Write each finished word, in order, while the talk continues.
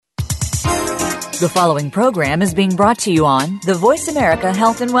The following program is being brought to you on the Voice America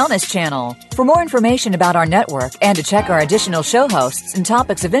Health and Wellness Channel. For more information about our network and to check our additional show hosts and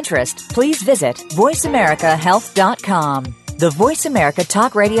topics of interest, please visit voiceamericahealth.com. The Voice America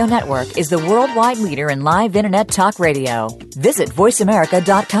Talk Radio Network is the worldwide leader in live Internet talk radio. Visit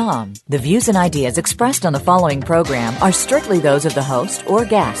voiceamerica.com. The views and ideas expressed on the following program are strictly those of the host or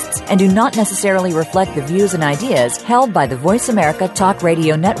guests and do not necessarily reflect the views and ideas held by the Voice America Talk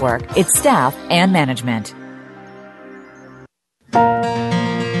Radio Network, its staff, and management.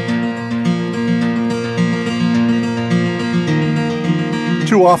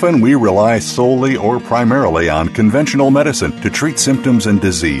 Too often, we rely solely or primarily on conventional medicine to treat symptoms and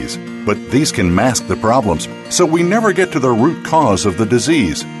disease. But these can mask the problems, so we never get to the root cause of the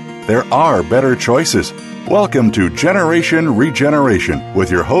disease. There are better choices. Welcome to Generation Regeneration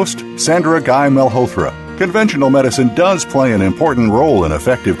with your host, Sandra Guy Malhotra. Conventional medicine does play an important role in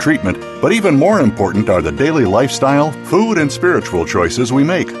effective treatment, but even more important are the daily lifestyle, food, and spiritual choices we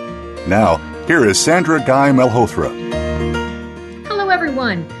make. Now, here is Sandra Guy Malhotra.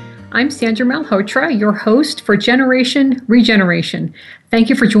 Everyone. I'm Sandra Malhotra, your host for Generation Regeneration. Thank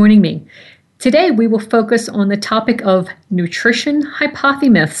you for joining me. Today we will focus on the topic of nutrition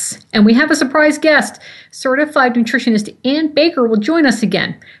hypothe-myths, and we have a surprise guest. Certified nutritionist Ann Baker will join us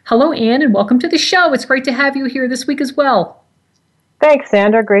again. Hello, Ann, and welcome to the show. It's great to have you here this week as well. Thanks,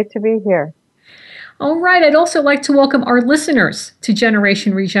 Sandra. Great to be here. All right. I'd also like to welcome our listeners to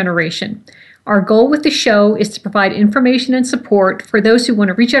Generation Regeneration. Our goal with the show is to provide information and support for those who want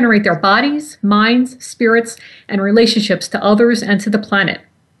to regenerate their bodies, minds, spirits, and relationships to others and to the planet.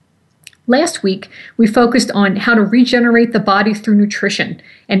 Last week, we focused on how to regenerate the body through nutrition,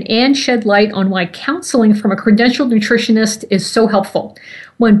 and Ann shed light on why counseling from a credentialed nutritionist is so helpful.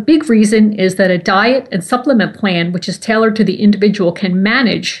 One big reason is that a diet and supplement plan, which is tailored to the individual, can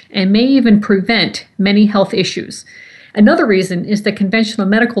manage and may even prevent many health issues. Another reason is that conventional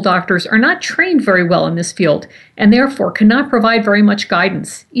medical doctors are not trained very well in this field and therefore cannot provide very much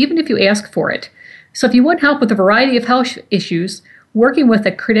guidance, even if you ask for it. So if you want help with a variety of health issues, working with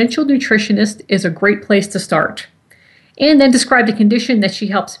a credentialed nutritionist is a great place to start. And then describe the condition that she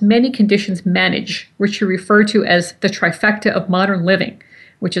helps many conditions manage, which she referred to as the trifecta of modern living,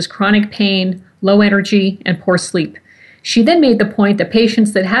 which is chronic pain, low energy, and poor sleep. She then made the point that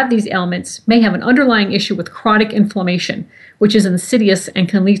patients that have these ailments may have an underlying issue with chronic inflammation, which is insidious and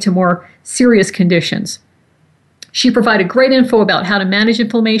can lead to more serious conditions. She provided great info about how to manage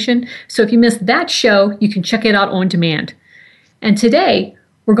inflammation, so if you missed that show, you can check it out on demand. And today,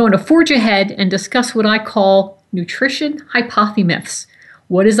 we're going to forge ahead and discuss what I call nutrition hypothe-myths.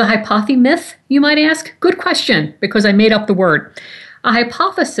 What is a hypothe-myth, you might ask? Good question, because I made up the word. A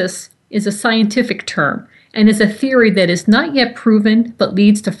hypothesis is a scientific term and is a theory that is not yet proven but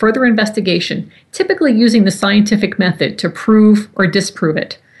leads to further investigation, typically using the scientific method to prove or disprove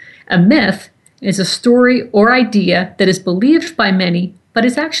it. A myth is a story or idea that is believed by many but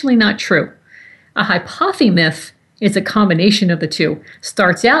is actually not true. A hypothe-myth is a combination of the two.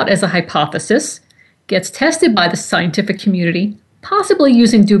 Starts out as a hypothesis, gets tested by the scientific community, possibly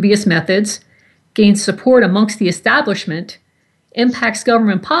using dubious methods, gains support amongst the establishment, impacts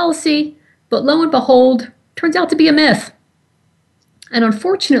government policy, but lo and behold, turns out to be a myth. And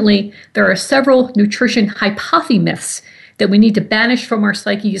unfortunately, there are several nutrition hypothe-myths that we need to banish from our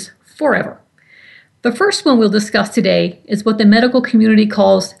psyches forever. The first one we'll discuss today is what the medical community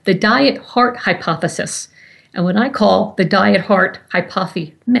calls the diet-heart hypothesis, and what I call the diet-heart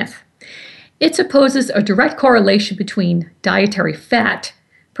hypothe-myth. It supposes a direct correlation between dietary fat,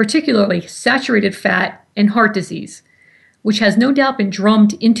 particularly saturated fat, and heart disease, which has no doubt been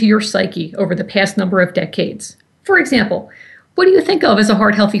drummed into your psyche over the past number of decades. For example, what do you think of as a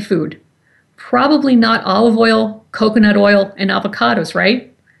heart-healthy food? Probably not olive oil, coconut oil, and avocados,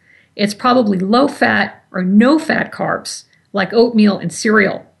 right? It's probably low-fat or no-fat carbs, like oatmeal and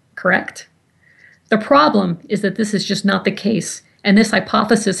cereal, correct? The problem is that this is just not the case, and this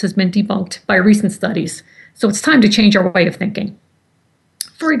hypothesis has been debunked by recent studies, so it's time to change our way of thinking.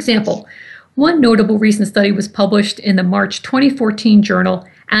 For example, one notable recent study was published in the March 2014 journal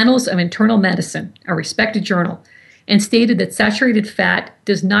Annals of Internal Medicine, a respected journal, and stated that saturated fat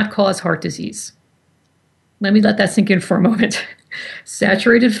does not cause heart disease. Let me let that sink in for a moment.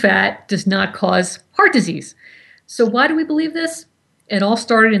 Saturated fat does not cause heart disease. So why do we believe this? It all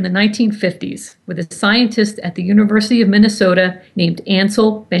started in the 1950s with a scientist at the University of Minnesota named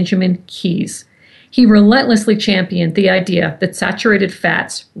Ansel Benjamin Keys. He relentlessly championed the idea that saturated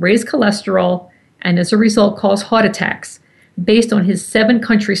fats raise cholesterol and as a result cause heart attacks, based on his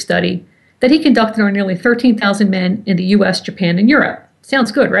 7-country study that he conducted on nearly 13,000 men in the US, Japan, and Europe.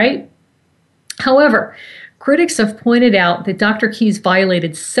 Sounds good, right? However, critics have pointed out that Dr. Keyes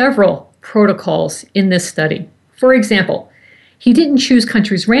violated several protocols in this study. For example, he didn't choose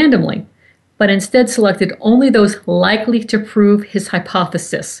countries randomly, but instead selected only those likely to prove his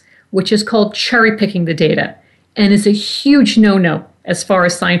hypothesis, which is called cherry-picking the data, and is a huge no-no as far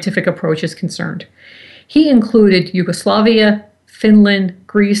as scientific approach is concerned. He included Yugoslavia, Finland,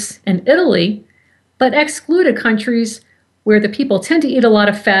 Greece, and Italy, but excluded countries where the people tend to eat a lot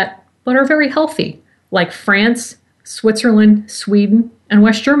of fat but are very healthy, like France, Switzerland, Sweden, and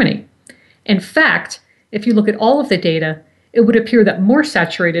West Germany. In fact, if you look at all of the data, it would appear that more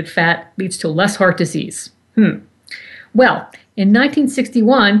saturated fat leads to less heart disease. Well, in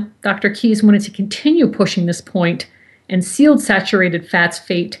 1961, Dr. Keyes wanted to continue pushing this point and sealed saturated fat's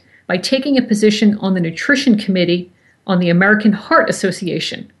fate by taking a position on the Nutrition Committee on the American Heart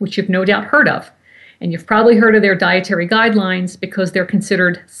Association, which you've no doubt heard of. And you've probably heard of their dietary guidelines because they're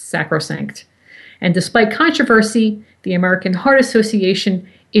considered sacrosanct. And despite controversy, the American Heart Association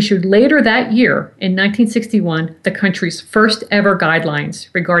issued later that year, in 1961, the country's first ever guidelines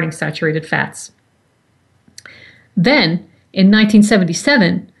regarding saturated fats. Then, in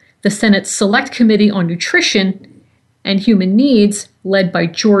 1977, the Senate's Select Committee on Nutrition and Human Needs, led by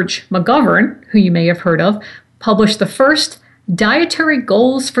George McGovern, who you may have heard of, published the first dietary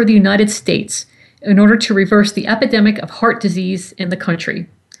goals for the United States in order to reverse the epidemic of heart disease in the country.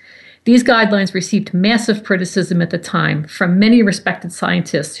 These guidelines received massive criticism at the time from many respected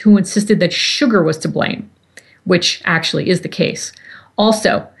scientists who insisted that sugar was to blame, which actually is the case.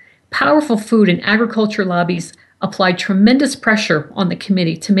 Also, powerful food and agriculture lobbies applied tremendous pressure on the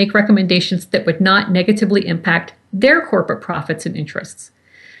committee to make recommendations that would not negatively impact their corporate profits and interests.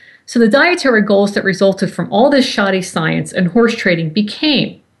 So the dietary goals that resulted from all this shoddy science and horse trading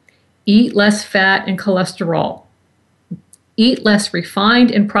became: eat less fat and cholesterol, eat less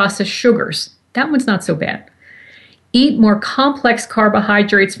refined and processed sugars. That one's not so bad. Eat more complex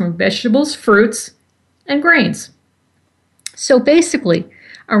carbohydrates from vegetables, fruits, and grains. So basically,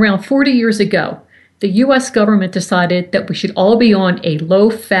 around 40 years ago, the U.S. government decided that we should all be on a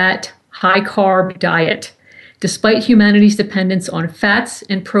low-fat, high-carb diet, despite humanity's dependence on fats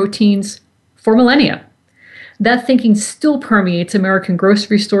and proteins for millennia. That thinking still permeates American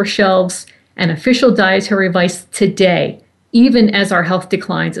grocery store shelves and official dietary advice today, even as our health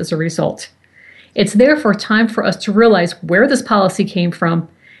declines as a result. It's therefore time for us to realize where this policy came from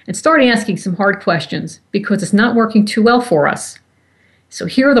and start asking some hard questions, because it's not working too well for us. So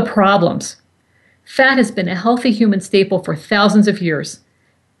here are the problems. Fat has been a healthy human staple for thousands of years,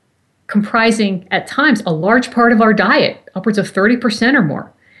 comprising at times a large part of our diet, upwards of 30% or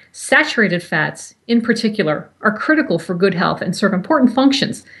more. Saturated fats, in particular, are critical for good health and serve important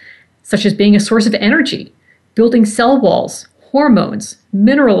functions, such as being a source of energy, building cell walls, hormones,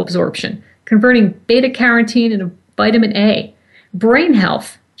 mineral absorption, converting beta-carotene into vitamin A, brain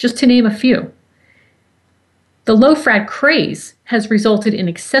health, just to name a few. The low-fat craze has resulted in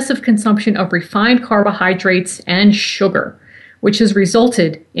excessive consumption of refined carbohydrates and sugar, which has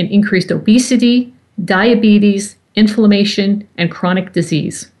resulted in increased obesity, diabetes, inflammation, and chronic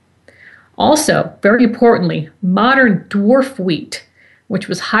disease. Also, very importantly, modern dwarf wheat, which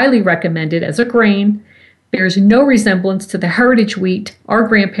was highly recommended as a grain, bears no resemblance to the heritage wheat our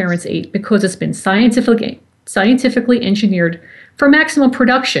grandparents ate because it's been scientifically engineered for maximum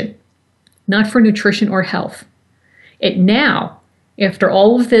production, not for nutrition or health. It now, after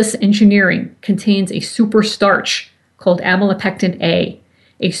all of this engineering, contains a super starch called amylopectin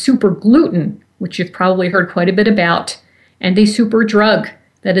a super gluten, which you've probably heard quite a bit about, and a super drug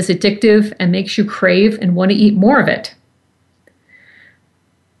that is addictive and makes you crave and want to eat more of it.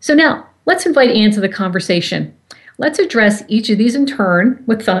 So now, let's invite Anne to the conversation. Let's address each of these in turn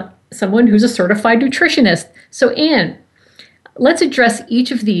with someone who's a certified nutritionist. So Anne, let's address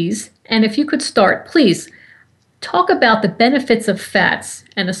each of these, and if you could start, please, talk about the benefits of fats,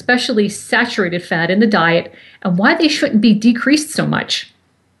 and especially saturated fat in the diet, and why they shouldn't be decreased so much.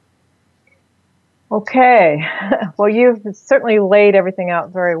 Okay. Well, you've certainly laid everything out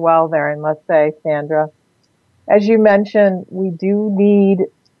very well there, and let's say, Sandra, as you mentioned, we do need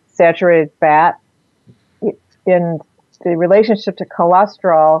saturated fat. In the relationship to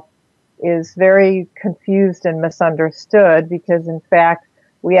cholesterol is very confused and misunderstood because, in fact,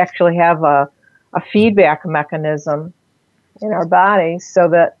 we actually have a feedback mechanism in our bodies so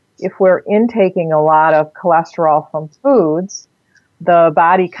that if we're intaking a lot of cholesterol from foods, the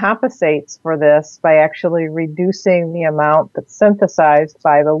body compensates for this by actually reducing the amount that's synthesized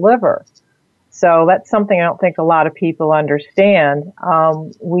by the liver. So that's something I don't think a lot of people understand.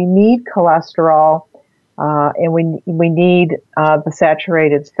 We need cholesterol And we need the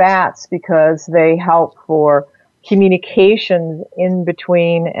saturated fats because they help for communications in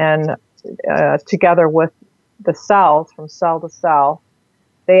between and together with the cells from cell to cell.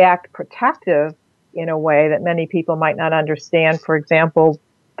 They act protective in a way that many people might not understand. For example,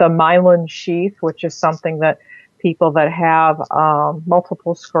 the myelin sheath, which is something that people that have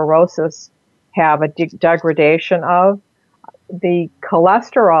multiple sclerosis have a degradation of. The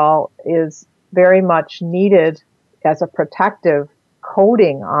cholesterol is very much needed as a protective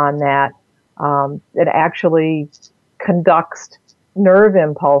coating on that. It actually conducts nerve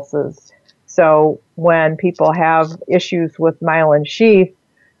impulses. So when people have issues with myelin sheath,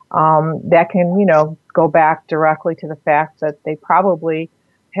 that can, go back directly to the fact that they probably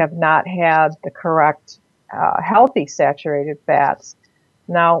have not had the correct healthy saturated fats.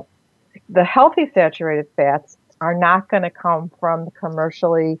 Now, the healthy saturated fats are not going to come from the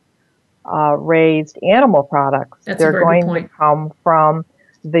commercially raised animal products. They're going to come from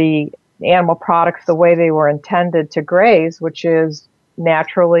the animal products the way they were intended to graze, which is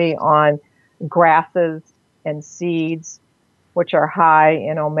naturally on grasses and seeds, which are high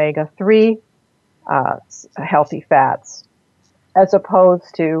in omega-3 healthy fats, as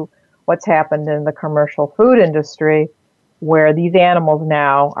opposed to what's happened in the commercial food industry, where these animals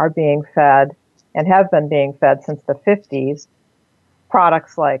now are being fed and have been being fed since the 50s,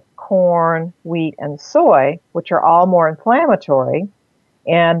 products like corn, wheat, and soy, which are all more inflammatory,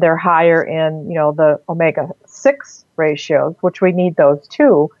 and they're higher in, the omega-6 ratios, which we need those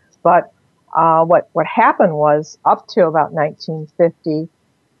too. But what happened was, up to about 1950,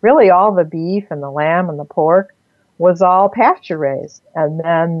 really all the beef and the lamb and the pork was all pasture raised. And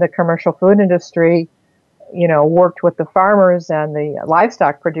then the commercial food industry, worked with the farmers and the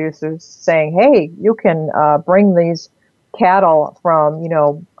livestock producers saying, hey, you can bring these cattle from,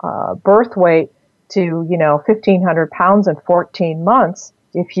 birth weight to, 1,500 pounds in 14 months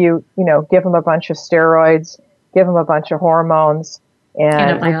if you, give them a bunch of steroids, give them a bunch of hormones,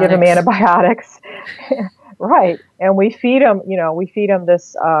 and we give them antibiotics. Right. And we feed them,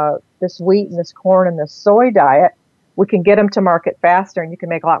 this wheat and this corn and this soy diet. We can get them to market faster and you can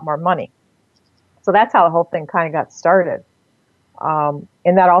make a lot more money. So that's how the whole thing kind of got started. And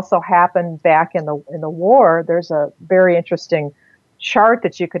that also happened back in the war. There's a very interesting chart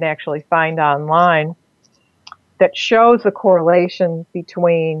that you can actually find online that shows the correlation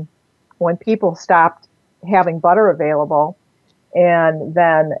between when people stopped having butter available and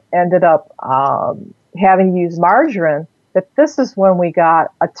then ended up having to use margarine, that this is when we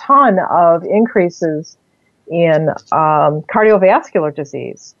got a ton of increases in cardiovascular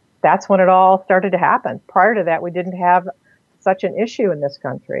disease. That's when it all started to happen. Prior to that, we didn't have such an issue in this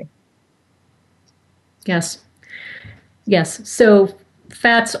country. Yes. So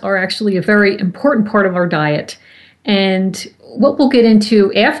fats are actually a very important part of our diet. And what we'll get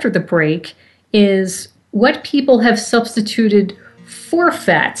into after the break is what people have substituted for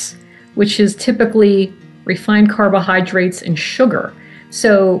fats, which is typically refined carbohydrates and sugar.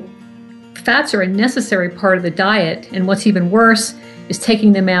 So fats are a necessary part of the diet, and what's even worse is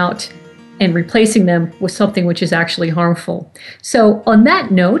taking them out and replacing them with something which is actually harmful. So on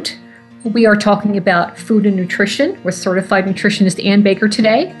that note, we are talking about food and nutrition with certified nutritionist Ann Baker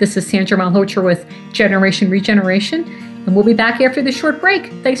today. This is Sandra Malhotra with Generation Regeneration, and we'll be back after this short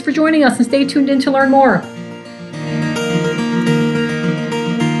break. Thanks for joining us, and stay tuned in to learn more.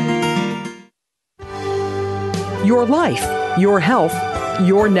 Your life, your health,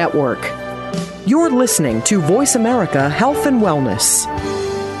 your network. You're listening to Voice America Health and Wellness.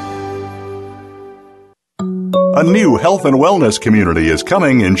 A new health and wellness community is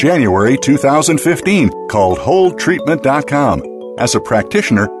coming in January 2015 called WholeTreatment.com. As a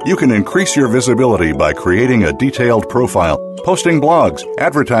practitioner, you can increase your visibility by creating a detailed profile, posting blogs,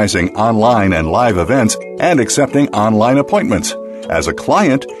 advertising online and live events, and accepting online appointments. As a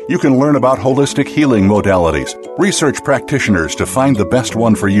client, you can learn about holistic healing modalities, research practitioners to find the best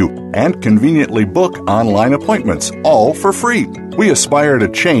one for you, and conveniently book online appointments, all for free. We aspire to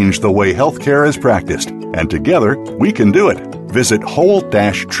change the way healthcare is practiced, and together we can do it. Visit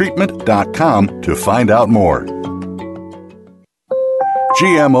whole-treatment.com to find out more.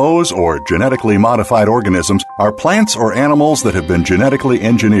 GMOs, or genetically modified organisms, are plants or animals that have been genetically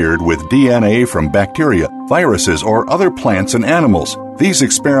engineered with DNA from bacteria, viruses, or other plants and animals. These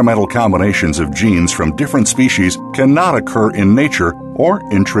experimental combinations of genes from different species cannot occur in nature or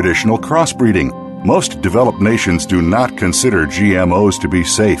in traditional crossbreeding. Most developed nations do not consider GMOs to be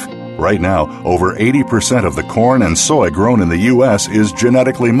safe. Right now, over 80% of the corn and soy grown in the U.S. is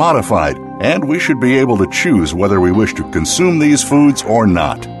genetically modified, and we should be able to choose whether we wish to consume these foods or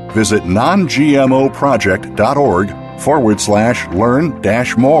not. Visit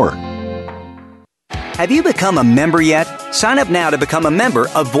nongmoproject.org/learn-more. Have you become a member yet? Sign up now to become a member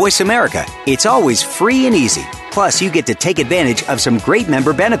of Voice America. It's always free and easy. Plus, you get to take advantage of some great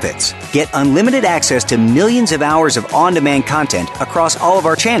member benefits. Get unlimited access to millions of hours of on-demand content across all of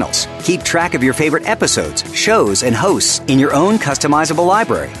our channels. Keep track of your favorite episodes, shows, and hosts in your own customizable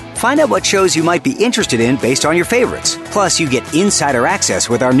library. Find out what shows you might be interested in based on your favorites. Plus, you get insider access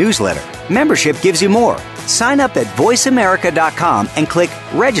with our newsletter. Membership gives you more. Sign up at voiceamerica.com and click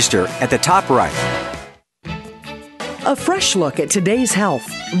Register at the top right. A fresh look at today's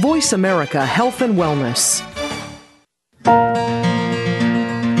health. Voice America Health and Wellness.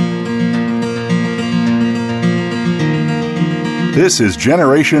 This is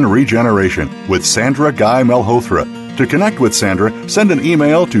Generation Regeneration with Sandra Guy Malhotra. To connect with Sandra, send an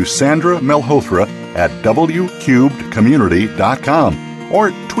email to sandramalhotra@wcubedcommunity.com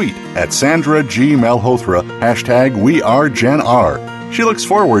or tweet at Sandra G. Malhotra, #WeAreGenR. She looks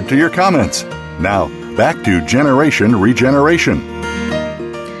forward to your comments. Now, back to Generation Regeneration.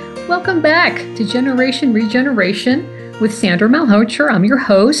 Welcome back to Generation Regeneration with Sandra Malhotra. I'm your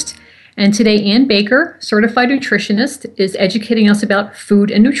host. And today, Ann Baker, certified nutritionist, is educating us about food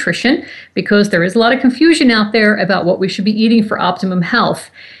and nutrition because there is a lot of confusion out there about what we should be eating for optimum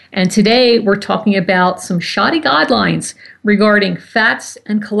health. And today, we're talking about some shoddy guidelines regarding fats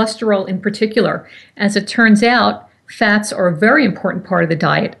and cholesterol in particular. As it turns out, fats are a very important part of the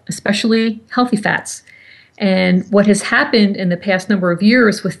diet, especially healthy fats. And what has happened in the past number of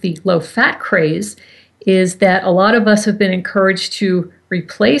years with the low-fat craze is that a lot of us have been encouraged to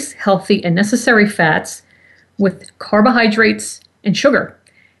replace healthy and necessary fats with carbohydrates and sugar.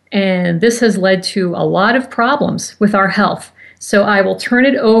 And this has led to a lot of problems with our health. So I will turn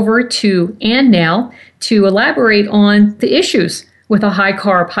it over to Ann now to elaborate on the issues with a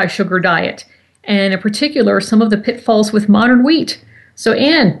high-carb, high-sugar diet, and in particular, some of the pitfalls with modern wheat. So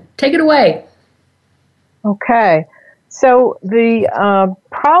Ann, take it away. Okay. So the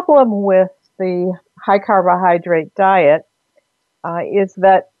problem with the high carbohydrate diet is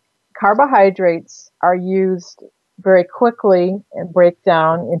that carbohydrates are used very quickly and break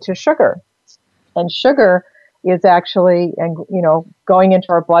down into sugar. And sugar is actually, going into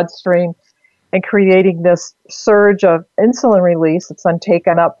our bloodstream and creating this surge of insulin release that's then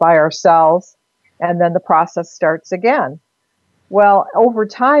taken up by our cells, and then the process starts again. Well, over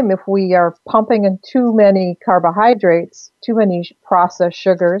time, if we are pumping in too many carbohydrates, too many processed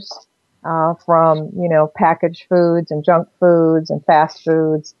sugars, from, packaged foods and junk foods and fast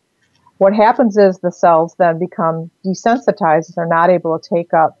foods, what happens is the cells then become desensitized. They're not able to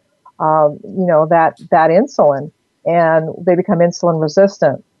take up, that insulin, and they become insulin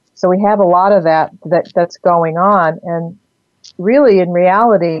resistant. So we have a lot of that's going on. And really, in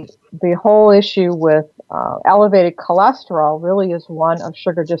reality, the whole issue with elevated cholesterol really is one of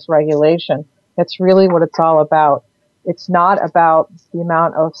sugar dysregulation. That's really what it's all about. It's not about the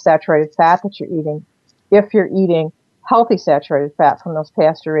amount of saturated fat that you're eating. If you're eating healthy saturated fat from those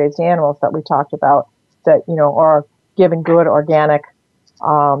pasture-raised animals that we talked about, that, are given good organic,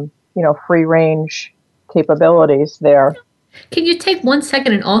 free-range capabilities there. Can you take 1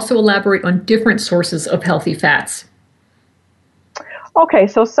 second and also elaborate on different sources of healthy fats? Okay,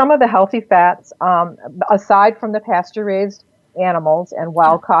 so some of the healthy fats, aside from the pasture-raised animals and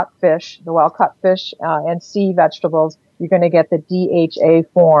wild-caught fish, and sea vegetables, you're going to get the DHA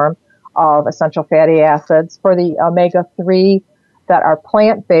form of essential fatty acids. For the omega-3 that are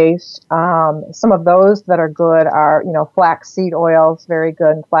plant-based, some of those that are good are, flaxseed oils, very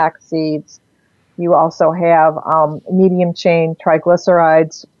good in flax seeds. You also have medium-chain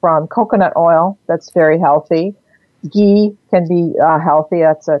triglycerides from coconut oil. That's very healthy. Ghee can be healthy.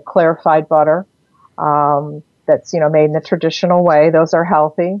 That's a clarified butter. That's, made in the traditional way. Those are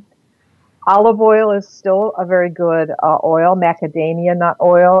healthy. Olive oil is still a very good oil. Macadamia nut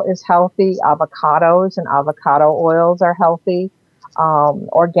oil is healthy. Avocados and avocado oils are healthy.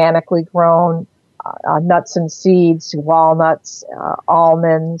 Organically grown nuts and seeds, walnuts,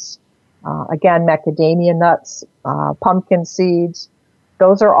 almonds, again, macadamia nuts, pumpkin seeds.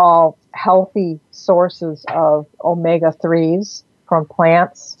 Those are all healthy sources of omega-3s from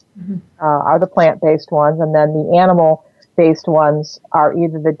plants. Are the plant-based ones, and then the animal-based ones are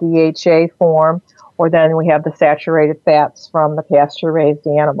either the DHA form, or then we have the saturated fats from the pasture-raised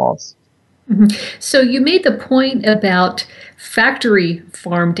animals. Mm-hmm. So you made the point about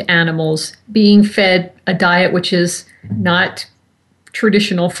factory-farmed animals being fed a diet which is not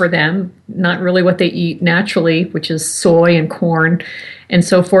traditional for them, not really what they eat naturally, which is soy and corn and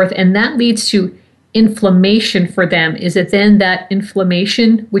so forth, and that leads to inflammation for them, is it then that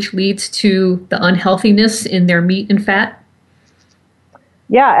inflammation which leads to the unhealthiness in their meat and fat?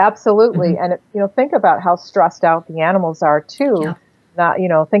 Yeah, absolutely. And think about how stressed out the animals are too. Yeah.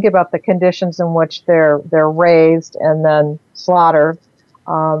 Not, think about the conditions in which they're raised and then slaughtered.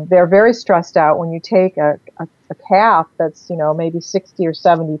 They're very stressed out. When you take a calf that's maybe 60 or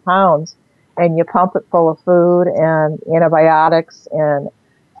 70 pounds, and you pump it full of food and antibiotics and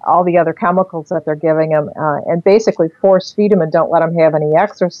all the other chemicals that they're giving them, and basically force feed them and don't let them have any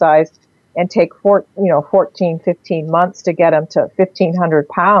exercise, and take 14, 15 months to get them to 1,500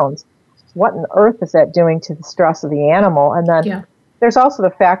 pounds. What on earth is that doing to the stress of the animal? And then there's also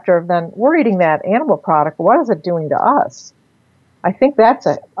the factor of then we're eating that animal product. What is it doing to us? I think that's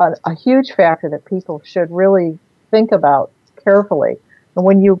a huge factor that people should really think about carefully. And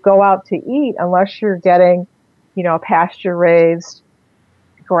when you go out to eat, unless you're getting, pasture-raised,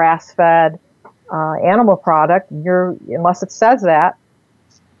 grass-fed animal product, unless it says that,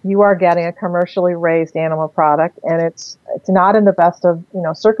 you are getting a commercially raised animal product, and it's not in the best of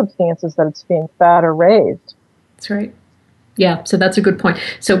circumstances that it's being fed or raised. That's right. Yeah, so that's a good point.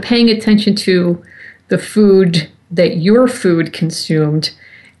 So paying attention to the food that your food consumed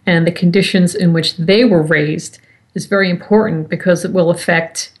and the conditions in which they were raised is very important, because it will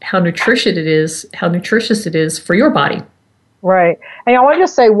affect how nutritious it is for your body. Right. And I want to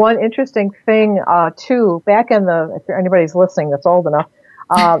just say one interesting thing, too. Back in if anybody's listening that's old enough,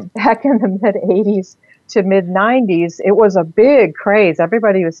 back in the mid-'80s to mid-'90s, it was a big craze.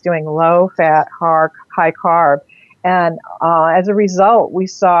 Everybody was doing low-fat, high carb. And as a result, we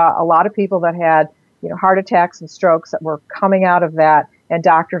saw a lot of people that had heart attacks and strokes that were coming out of that. And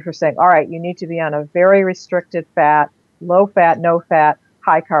doctors were saying, all right, you need to be on a very restricted fat, low fat, no fat,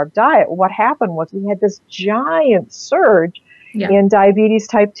 high carb diet. Well, what happened was we had this giant surge in diabetes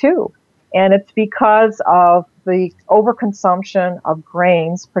type 2. And it's because of the overconsumption of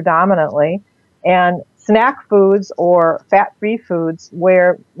grains predominantly and snack foods or fat-free foods,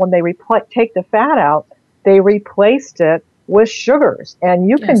 where when they take the fat out, they replaced it with sugars. And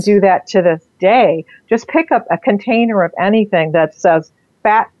you can do that to this day. Just pick up a container of anything that says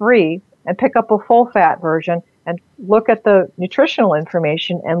fat-free and pick up a full-fat version and look at the nutritional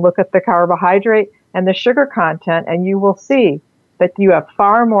information and look at the carbohydrate and the sugar content, and you will see that you have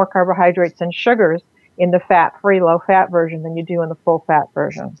far more carbohydrates and sugars in the fat-free, low-fat version than you do in the full-fat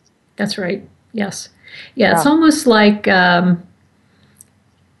version. That's right. Yes. Yeah, it's almost like a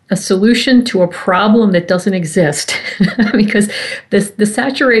solution to a problem that doesn't exist, because the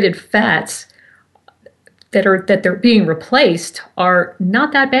saturated fats that they're being replaced are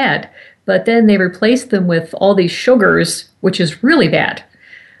not that bad, but then they replace them with all these sugars, which is really bad.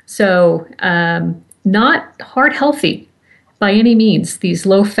 So not heart healthy by any means, these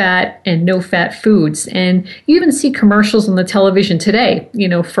low-fat and no-fat foods. And you even see commercials on the television today,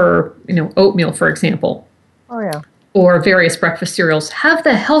 for oatmeal, for example. Oh, yeah. Or various breakfast cereals. Have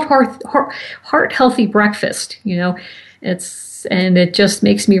the heart-healthy breakfast, And it just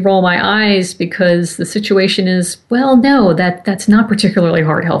makes me roll my eyes, because the situation is, well, no, that's not particularly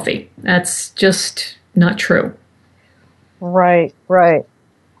heart healthy. That's just not true. Right.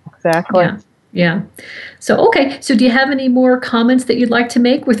 Exactly. Yeah. So do you have any more comments that you'd like to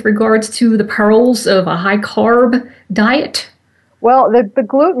make with regards to the perils of a high-carb diet? Well, the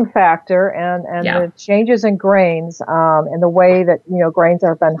gluten factor and the changes in grains, and the way that, grains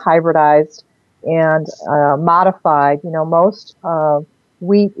have been hybridized and modified. Most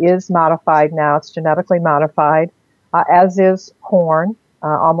wheat is modified now. It's genetically modified, as is corn,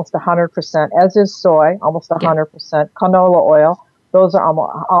 almost 100%, as is soy, almost 100%, canola oil. Those are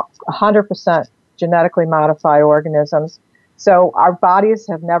almost 100% genetically modified organisms. So our bodies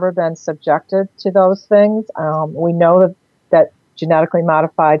have never been subjected to those things. We know that genetically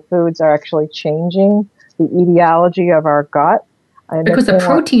modified foods are actually changing the etiology of our gut. Because the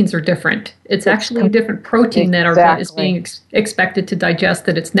proteins are different. It's actually a different protein that our gut is being expected to digest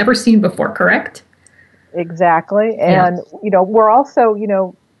that it's never seen before, correct? Exactly. And, we're also,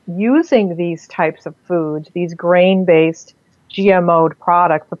 using these types of foods, these grain-based GMO'd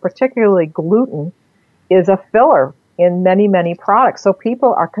products, but particularly gluten, is a filler in many, many products. So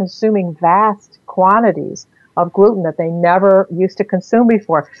people are consuming vast quantities of gluten that they never used to consume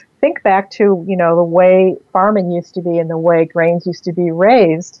before. Think back to, the way farming used to be and the way grains used to be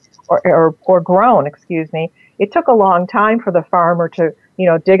raised or grown, It took a long time for the farmer to,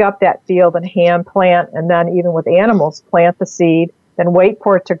 dig up that field and hand plant, and then even with animals, plant the seed, then wait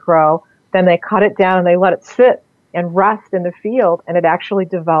for it to grow. Then they cut it down and they let it sit and rest in the field, and it actually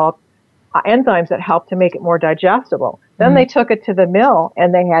developed enzymes that helped to make it more digestible. Then they took it to the mill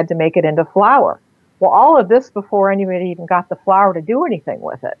and they had to make it into flour. Well, all of this before anybody even got the flour to do anything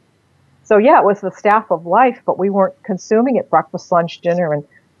with it. So yeah, it was the staff of life, but we weren't consuming it breakfast, lunch, dinner, and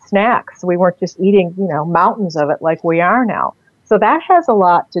snacks. We weren't just eating, mountains of it like we are now. So that has a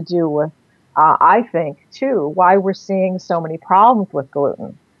lot to do with, I think, too, why we're seeing so many problems with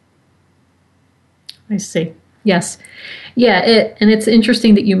gluten. I see. Yes. Yeah, and it's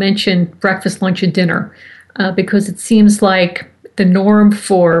interesting that you mentioned breakfast, lunch, and dinner, because it seems like the norm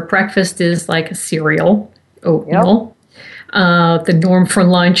for breakfast is like a cereal, oatmeal. Yep. The norm for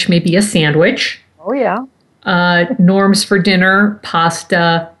lunch may be a sandwich. Oh, yeah. Norms for dinner,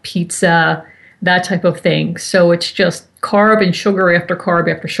 pasta, pizza, that type of thing. So it's just carb and sugar after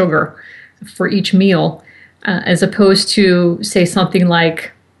carb after sugar for each meal, as opposed to, say, something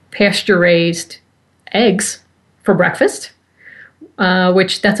like pasture-raised eggs for breakfast,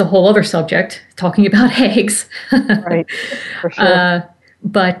 which that's a whole other subject, talking about eggs. Right, for sure.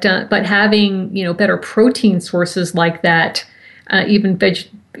 But having, better protein sources like that, even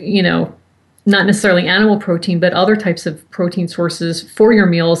not necessarily animal protein, but other types of protein sources for your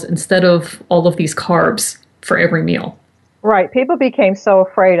meals instead of all of these carbs for every meal. Right. People became so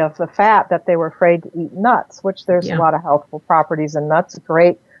afraid of the fat that they were afraid to eat nuts, which there's a lot of healthful properties in nuts.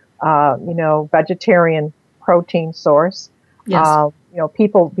 Great, vegetarian protein source. Yes.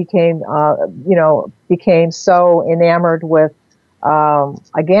 People became so enamored with,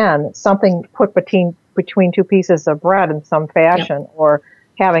 again, something put between two pieces of bread in some fashion, or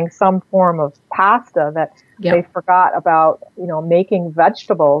having some form of pasta that they forgot about, making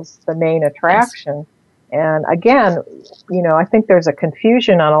vegetables the main attraction. Yes. And again, I think there's a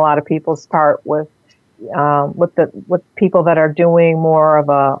confusion on a lot of people's part with people that are doing more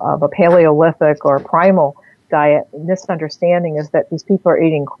of a Paleolithic or primal diet. Misunderstanding is that these people are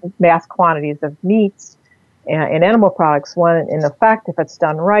eating mass quantities of meats and animal products, when in effect, if it's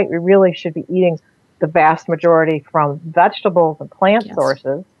done right, we really should be eating the vast majority from vegetables and plant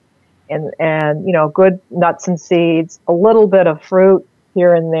sources, and good nuts and seeds, a little bit of fruit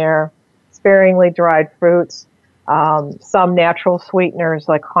here and there, sparingly dried fruits, some natural sweeteners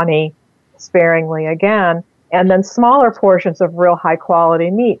like honey, sparingly again, and then smaller portions of real high quality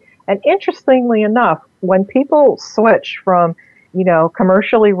meat. And interestingly enough, when people switch from,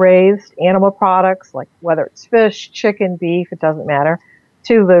 commercially raised animal products, like whether it's fish, chicken, beef, it doesn't matter,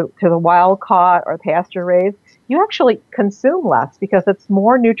 to the wild caught or pasture raised, you actually consume less because it's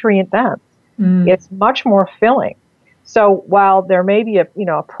more nutrient dense. It's much more filling. So while there may be a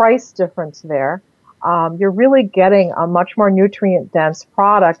price difference there, you're really getting a much more nutrient dense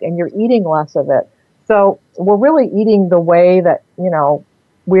product, and you're eating less of it. So we're really eating the way that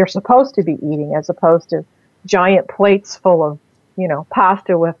we're supposed to be eating, as opposed to giant plates full of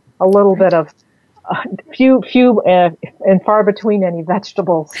pasta with a little bit of few and far between any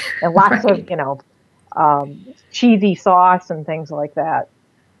vegetables, and lots of cheesy sauce and things like that.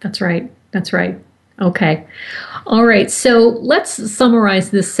 That's right. Okay. All right. So let's summarize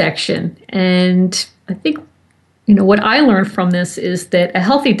this section. And I think, what I learned from this is that a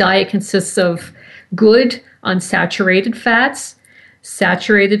healthy diet consists of good unsaturated fats,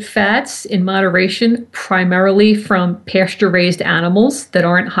 saturated fats in moderation, primarily from pasture-raised animals that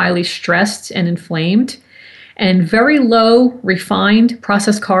aren't highly stressed and inflamed, and very low refined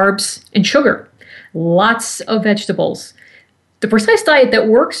processed carbs and sugar. Lots of vegetables. The precise diet that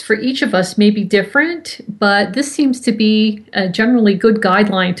works for each of us may be different, but this seems to be a generally good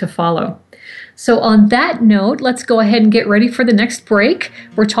guideline to follow. So on that note, let's go ahead and get ready for the next break.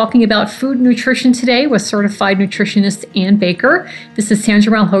 We're talking about food nutrition today with certified nutritionist Ann Baker. This is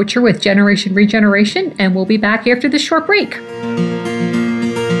Sandra Malhotra with Generation Regeneration, and we'll be back after this short break.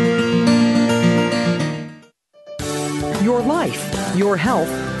 Your life, your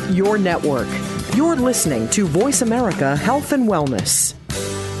health, your network. You're listening to Voice America Health and Wellness.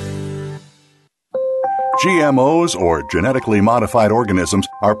 GMOs, or genetically modified organisms,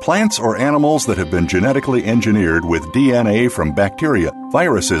 are plants or animals that have been genetically engineered with DNA from bacteria,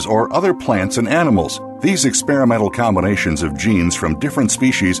 viruses, or other plants and animals. These experimental combinations of genes from different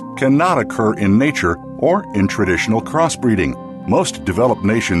species cannot occur in nature or in traditional crossbreeding. Most developed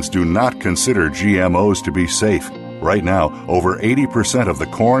nations do not consider GMOs to be safe. Right now, over 80% of the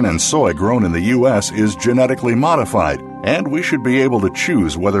corn and soy grown in the U.S. is genetically modified, and we should be able to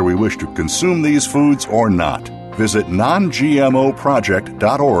choose whether we wish to consume these foods or not. Visit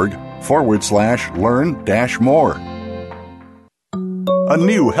nongmoproject.org/learn-more. A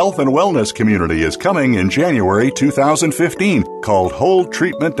new health and wellness community is coming in January 2015 called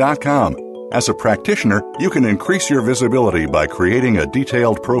WholeTreatment.com. As a practitioner, you can increase your visibility by creating a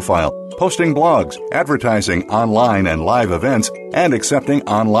detailed profile, posting blogs, advertising online and live events, and accepting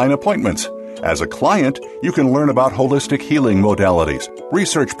online appointments. As a client, you can learn about holistic healing modalities,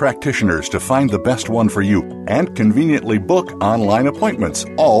 research practitioners to find the best one for you, and conveniently book online appointments,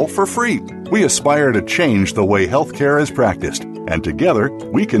 all for free. We aspire to change the way healthcare is practiced, and together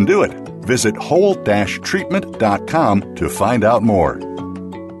we can do it. Visit whole-treatment.com to find out more.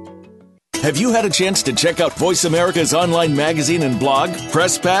 Have you had a chance to check out Voice America's online magazine and blog,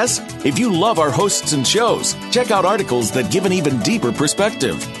 Press Pass? If you love our hosts and shows, check out articles that give an even deeper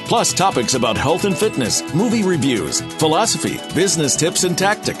perspective. Plus topics about health and fitness, movie reviews, philosophy, business tips and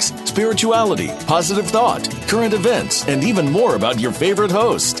tactics, spirituality, positive thought, current events, and even more about your favorite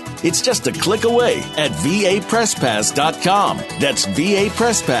host. It's just a click away at vapresspass.com. That's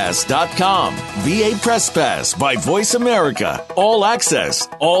vapresspass.com. VA Press Pass by Voice America. All access,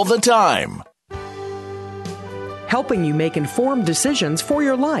 all the time. Helping you make informed decisions for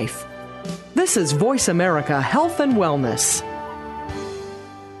your life. This is Voice America Health and Wellness.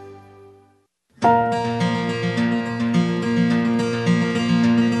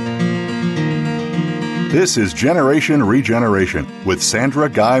 This is Generation Regeneration with Sandra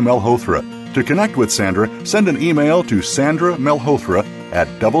Guy Malhotra. To connect with Sandra, send an email to Sandra Malhotra at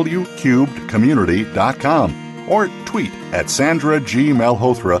wcubedcommunity.com or tweet at Sandra G.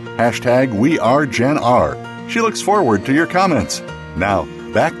 Malhotra, #WeAreGenR. She looks forward to your comments. Now,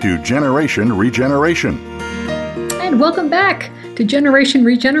 back to Generation Regeneration. And welcome back to Generation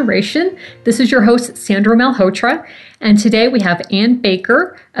Regeneration. This is your host, Sandra Malhotra. And today we have Ann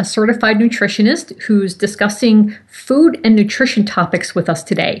Baker, a certified nutritionist who's discussing food and nutrition topics with us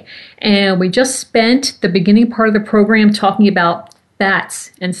today. And we just spent the beginning part of the program talking about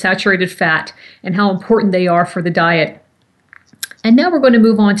fats and saturated fat and how important they are for the diet. And now we're going to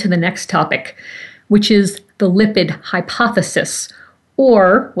move on to the next topic, which is the lipid hypothesis,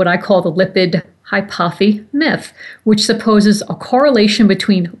 or what I call the lipid hypothe-myth, which supposes a correlation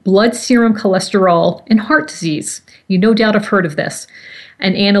between blood serum cholesterol and heart disease. You no doubt have heard of this,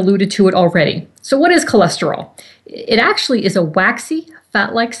 and Anne alluded to it already. So what is cholesterol? It actually is a waxy,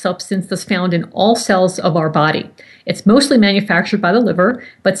 fat-like substance that's found in all cells of our body. It's mostly manufactured by the liver,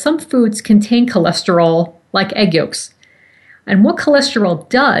 but some foods contain cholesterol, like egg yolks. And what cholesterol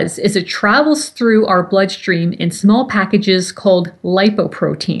does is it travels through our bloodstream in small packages called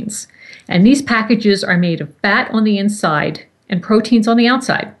lipoproteins. And these packages are made of fat on the inside and proteins on the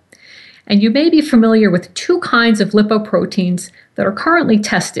outside. And you may be familiar with two kinds of lipoproteins that are currently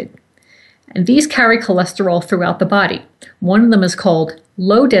tested. And these carry cholesterol throughout the body. One of them is called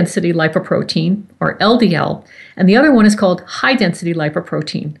low-density lipoprotein, or LDL, and the other one is called high-density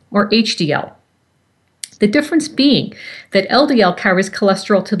lipoprotein, or HDL. The difference being that LDL carries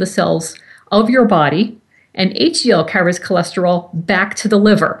cholesterol to the cells of your body, and HDL carries cholesterol back to the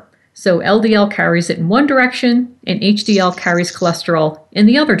liver. So LDL carries it in one direction, and HDL carries cholesterol in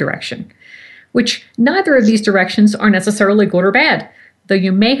the other direction, which neither of these directions are necessarily good or bad, though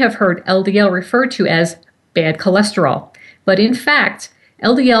you may have heard LDL referred to as bad cholesterol. But in fact,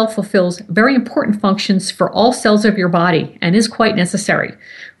 LDL fulfills very important functions for all cells of your body and is quite necessary.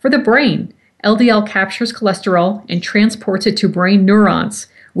 For the brain, LDL captures cholesterol and transports it to brain neurons,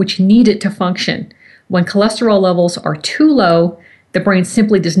 which need it to function. When cholesterol levels are too low, the brain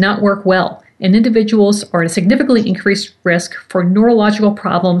simply does not work well, and individuals are at a significantly increased risk for neurological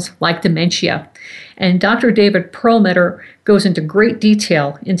problems like dementia. And Dr. David Perlmutter goes into great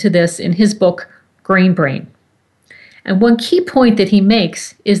detail into this in his book, Grain Brain. And one key point that he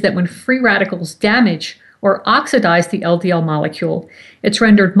makes is that when free radicals damage or oxidize the LDL molecule, it's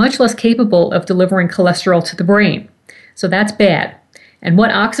rendered much less capable of delivering cholesterol to the brain. So that's bad. And what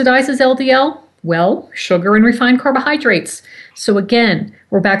oxidizes LDL? Well, sugar and refined carbohydrates. So again,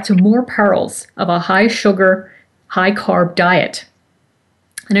 we're back to more perils of a high sugar, high carb diet.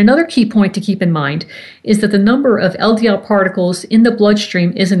 And another key point to keep in mind is that the number of LDL particles in the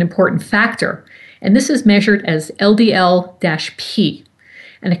bloodstream is an important factor. And this is measured as LDL-P.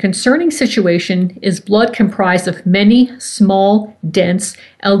 And a concerning situation is blood comprised of many small, dense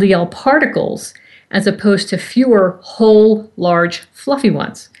LDL particles as opposed to fewer whole, large, fluffy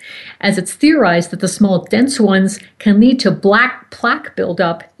ones, as it's theorized that the small, dense ones can lead to black plaque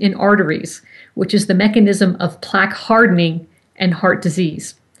buildup in arteries, which is the mechanism of plaque hardening and heart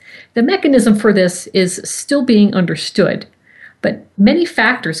disease. The mechanism for this is still being understood, but many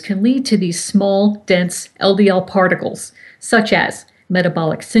factors can lead to these small, dense LDL particles, such as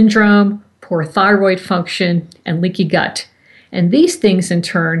metabolic syndrome, poor thyroid function, and leaky gut. And these things, in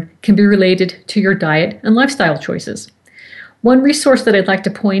turn, can be related to your diet and lifestyle choices. One resource that I'd like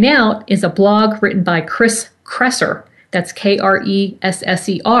to point out is a blog written by Chris Kresser, that's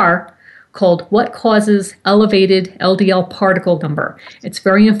Kresser, called What Causes Elevated LDL Particle Number. It's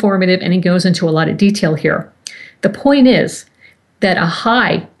very informative and it goes into a lot of detail here. The point is that a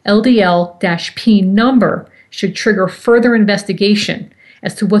high LDL-P number should trigger further investigation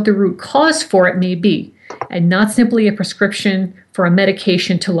as to what the root cause for it may be, and not simply a prescription for a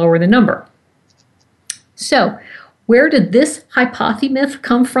medication to lower the number. So, where did this hypothe-myth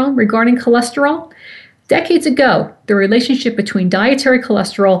come from regarding cholesterol? Decades ago, the relationship between dietary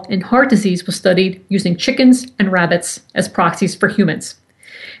cholesterol and heart disease was studied using chickens and rabbits as proxies for humans.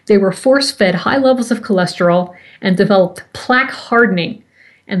 They were force-fed high levels of cholesterol and developed plaque hardening,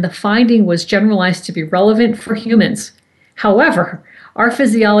 and the finding was generalized to be relevant for humans. However, our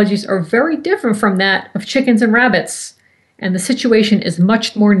physiologies are very different from that of chickens and rabbits, and the situation is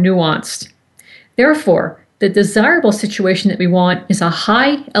much more nuanced. Therefore, the desirable situation that we want is a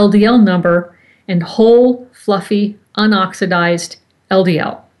high LDL number and whole, fluffy, unoxidized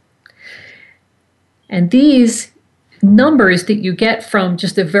LDL. And these numbers that you get from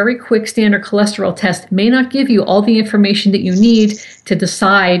just a very quick standard cholesterol test may not give you all the information that you need to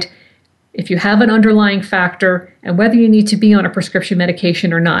decide if you have an underlying factor and whether you need to be on a prescription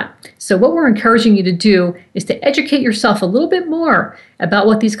medication or not. So what we're encouraging you to do is to educate yourself a little bit more about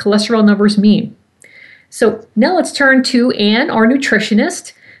what these cholesterol numbers mean. So now let's turn to Anne, our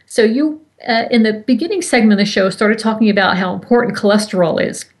nutritionist. So you, in the beginning segment of the show, started talking about how important cholesterol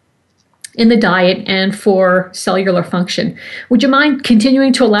is in the diet and for cellular function. Would you mind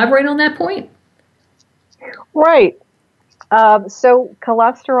continuing to elaborate on that point? Right. So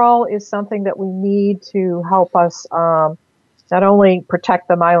cholesterol is something that we need to help us not only protect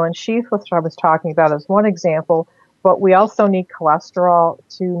the myelin sheath, which I was talking about as one example, but we also need cholesterol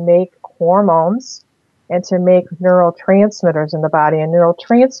to make hormones and to make neurotransmitters in the body. And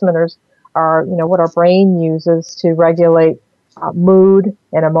neurotransmitters are, what our brain uses to regulate mood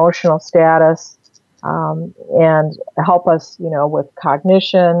and emotional status, and help us, with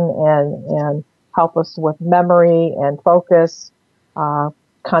cognition and help us with memory and focus,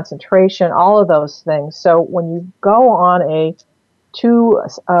 concentration, all of those things. So when you go on a too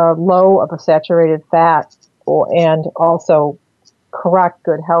low of a saturated fat and also correct,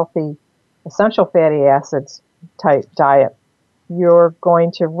 good, healthy, essential fatty acids type diet, you're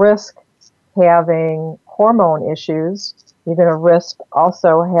going to risk having hormone issues. You're going to risk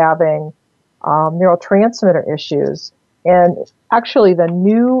also having neurotransmitter issues. And actually, the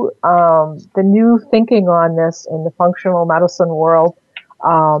new thinking on this in the functional medicine world,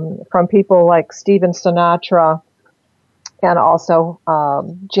 from people like Stephen Sinatra and also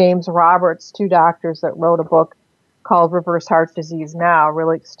James Roberts, two doctors that wrote a book called Reverse Heart Disease Now,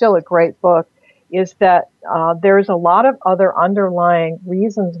 really still a great book, is that there's a lot of other underlying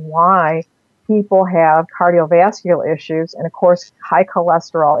reasons why people have cardiovascular issues. And of course, high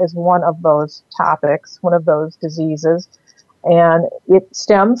cholesterol is one of those topics, one of those diseases. And it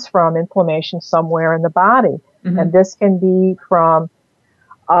stems from inflammation somewhere in the body. Mm-hmm. And this can be from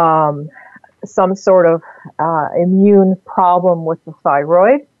some sort of immune problem with the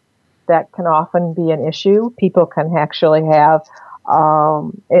thyroid. That can often be an issue. People can actually have,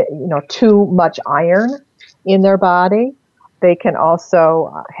 too much iron in their body. They can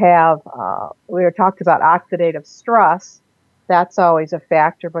also have, we talked about oxidative stress. That's always a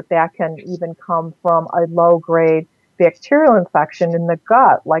factor, but that can even come from a low-grade bacterial infection in the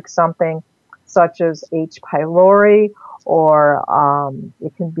gut, like something such as H. pylori, or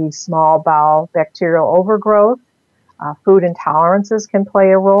it can be small bowel bacterial overgrowth. Food intolerances can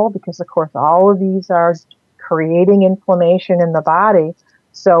play a role because, of course, all of these are creating inflammation in the body.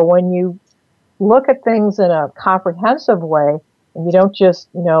 So when you look at things in a comprehensive way, and you don't just,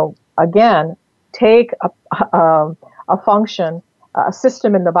 again, take a function, a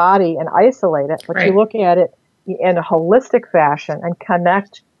system in the body and isolate it, but you look at it in a holistic fashion and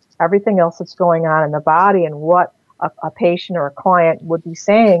connect everything else that's going on in the body and what a patient or a client would be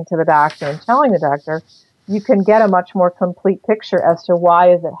saying to the doctor and telling the doctor, you can get a much more complete picture as to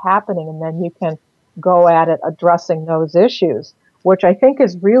why is it happening, and then you can go at it addressing those issues, which I think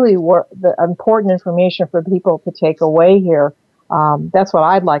is really the important information for people to take away here. That's what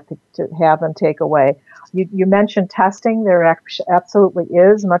I'd like to have them take away. You mentioned testing. There absolutely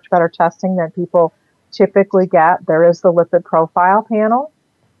is much better testing than people typically get. There is the lipid profile panel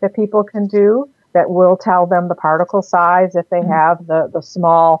that people can do that will tell them the particle size if they have the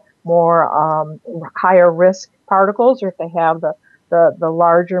small, more higher risk particles, or if they have the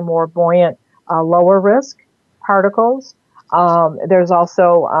larger, more buoyant, lower risk particles. There's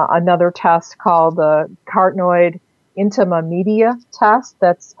also another test called the carotenoid intima media test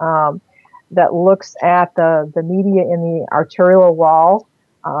that looks at the media in the arterial wall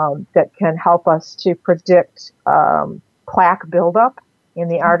that can help us to predict plaque buildup in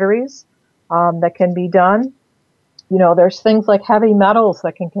the arteries that can be done. There's things like heavy metals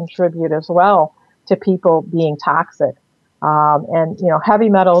that can contribute as well to people being toxic. And heavy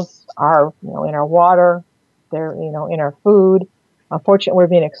metals are, in our water, they're, in our food. Unfortunately, we're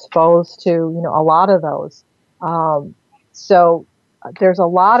being exposed to, a lot of those. So there's a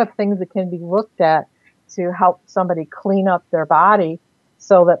lot of things that can be looked at to help somebody clean up their body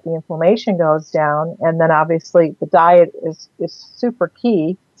so that the inflammation goes down. And then obviously the diet is super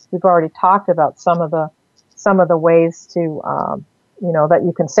key. We've already talked about some of the ways to, that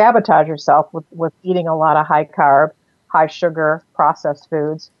you can sabotage yourself with eating a lot of high carb, high sugar, processed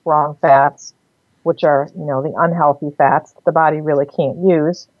foods, wrong fats, which are, the unhealthy fats that the body really can't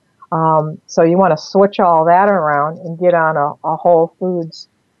use. So you want to switch all that around and get on a whole foods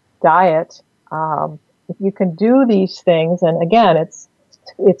diet. If you can do these things, and again,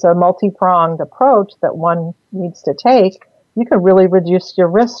 it's a multi-pronged approach that one needs to take, you can really reduce your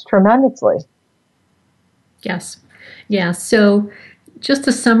risk tremendously. Yes. Yeah. So just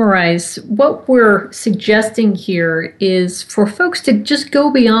to summarize, what we're suggesting here is for folks to just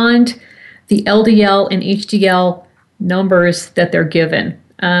go beyond the LDL and HDL numbers that they're given.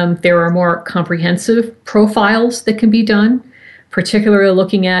 There are more comprehensive profiles that can be done, particularly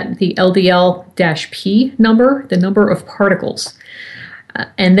looking at the LDL-P number, the number of particles.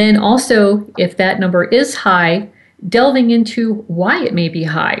 And then also, if that number is high, delving into why it may be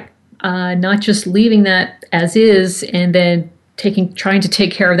high, not just leaving that as is and then trying to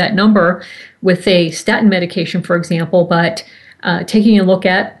take care of that number with a statin medication, for example, but taking a look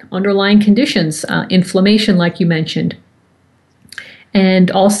at underlying conditions, inflammation, like you mentioned,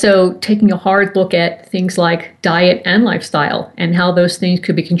 and also taking a hard look at things like diet and lifestyle and how those things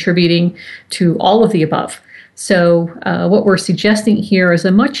could be contributing to all of the above. So what we're suggesting here is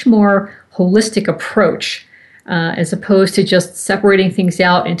a much more holistic approach as opposed to just separating things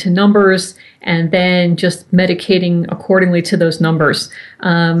out into numbers and then just medicating accordingly to those numbers.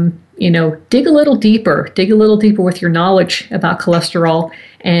 Dig a little deeper with your knowledge about cholesterol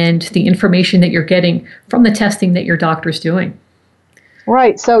and the information that you're getting from the testing that your doctor's doing.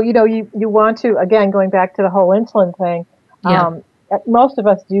 Right. So, you want to, again, going back to the whole insulin thing, most of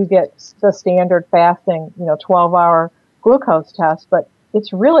us do get the standard fasting, 12-hour glucose test, but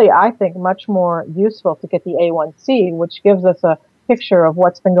it's really, I think, much more useful to get the A1C, which gives us a picture of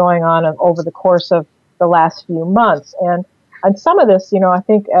what's been going on over the course of the last few months. And some of this, I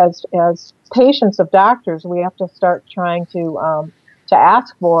think as patients of doctors, we have to start trying to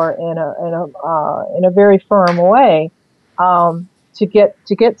ask for in a very firm way to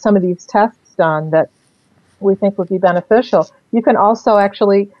get some of these tests done that we think would be beneficial. You can also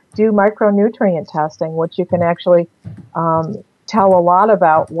actually do micronutrient testing, which you can actually tell a lot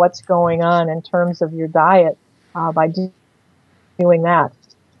about what's going on in terms of your diet by doing that.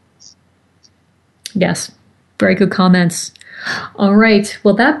 Yes, very good comments. All right,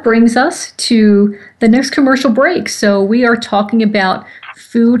 well, that brings us to the next commercial break. So we are talking about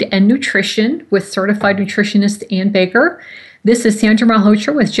food and nutrition with certified nutritionist Ann Baker. This is Sandra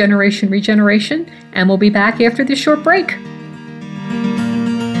Malhotra with Generation Regeneration, and we'll be back after this short break.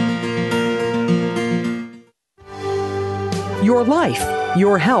 Your life,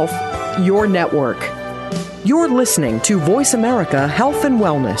 your health, your network. You're listening to Voice America Health and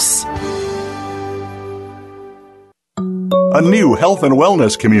Wellness. A new health and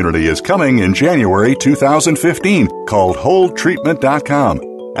wellness community is coming in January 2015 called HoldTreatment.com.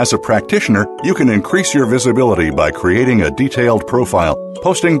 As a practitioner, you can increase your visibility by creating a detailed profile,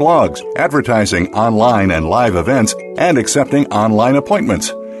 posting blogs, advertising online and live events, and accepting online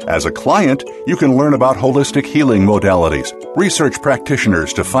appointments. As a client, you can learn about holistic healing modalities, research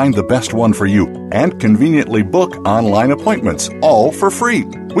practitioners to find the best one for you, and conveniently book online appointments, all for free.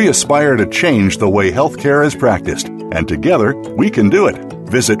 We aspire to change the way healthcare is practiced, and together we can do it.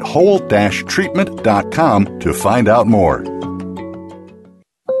 Visit whole-treatment.com to find out more.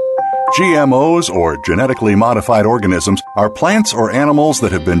 GMOs, or genetically modified organisms, are plants or animals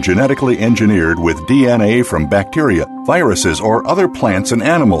that have been genetically engineered with DNA from bacteria, viruses, or other plants and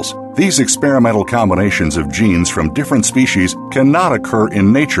animals. These experimental combinations of genes from different species cannot occur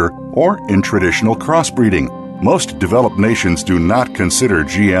in nature or in traditional crossbreeding. Most developed nations do not consider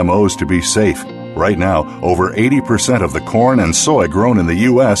GMOs to be safe. Right now, over 80% of the corn and soy grown in the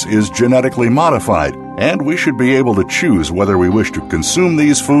U.S. is genetically modified, and we should be able to choose whether we wish to consume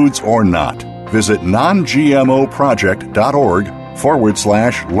these foods or not. Visit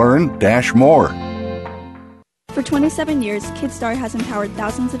nongmoproject.org/learn-more. For 27 years, KidStar has empowered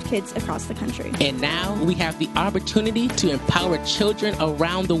thousands of kids across the country. And now we have the opportunity to empower children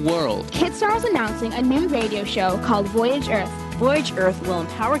around the world. KidStar is announcing a new radio show called Voyage Earth. Voyage Earth will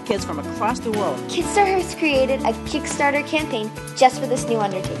empower kids from across the world. KidStar has created a Kickstarter campaign just for this new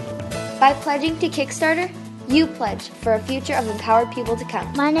undertaking. By pledging to Kickstarter, you pledge for a future of empowered people to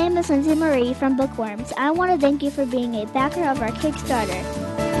come. My name is Lindsay Marie from Bookworms. I want to thank you for being a backer of our Kickstarter.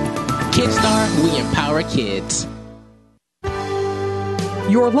 Kidstar, we empower kids.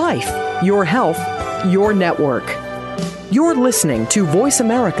 Your life, your health, your network. You're listening to Voice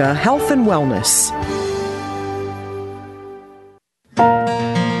America Health and Wellness.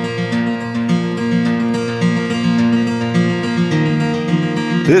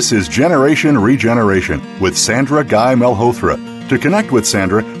 This is Generation Regeneration with Sandra Guy Malhotra. To connect with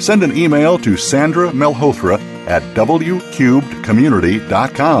Sandra, send an email to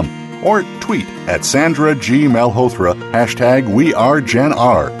sandramalhotra@wcubedcommunity.com or tweet at Sandra G. Malhotra,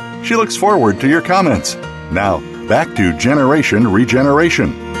 #WeAreGenR. She looks forward to your comments. Now, back to Generation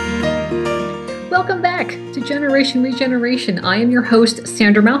Regeneration. Welcome back to Generation Regeneration. I am your host,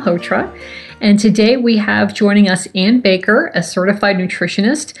 Sandra Malhotra, and today we have joining us Ann Baker, a certified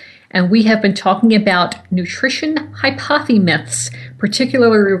nutritionist, and we have been talking about nutrition hypothe-myths,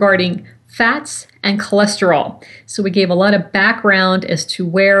 particularly regarding fats and cholesterol. So we gave a lot of background as to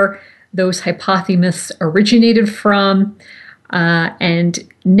where those hypothe-myths originated from, and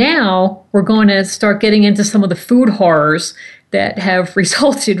now we're going to start getting into some of the food horrors that have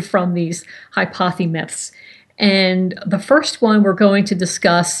resulted from these hypothe-myths. And the first one we're going to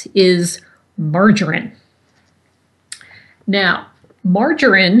discuss is margarine. Now,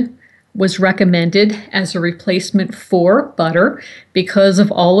 margarine was recommended as a replacement for butter because of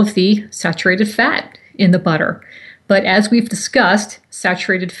all of the saturated fat in the butter. But as we've discussed,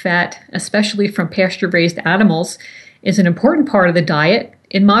 saturated fat, especially from pasture-raised animals, is an important part of the diet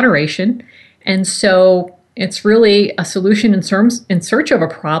in moderation. And so it's really a solution in search of a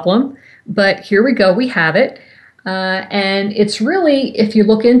problem. But here we go, we have it. And it's really, if you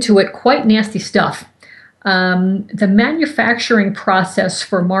look into it, quite nasty stuff. The manufacturing process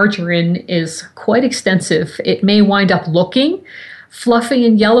for margarine is quite extensive. It may wind up looking fluffy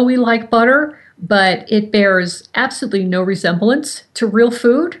and yellowy like butter, but it bears absolutely no resemblance to real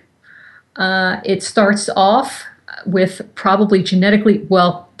food. It starts off with probably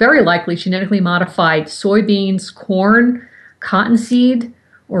very likely genetically modified soybeans, corn, cottonseed,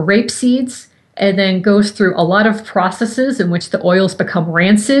 or rape seeds, and then goes through a lot of processes in which the oils become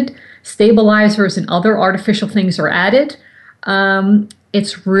rancid, stabilizers and other artificial things are added.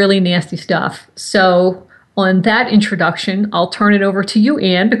 It's really nasty stuff. So on that introduction, I'll turn it over to you,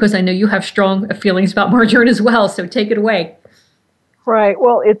 Ann, because I know you have strong feelings about margarine as well. So take it away. Right.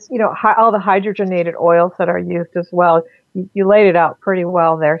 Well, it's, all the hydrogenated oils that are used as well. You laid it out pretty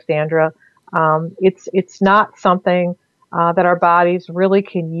well there, Sandra. It's not something that our bodies really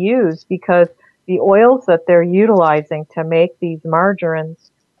can use because the oils that they're utilizing to make these margarines,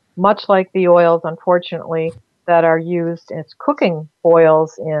 much like the oils, unfortunately, that are used as cooking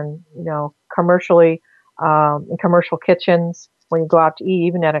oils in, commercially, in commercial kitchens, when you go out to eat,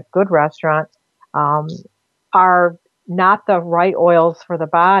 even at a good restaurant, are not the right oils for the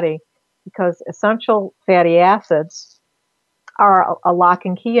body because essential fatty acids are a lock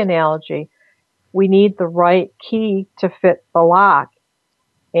and key analogy. We need the right key to fit the lock.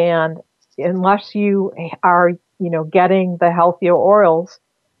 And unless you are, getting the healthier oils,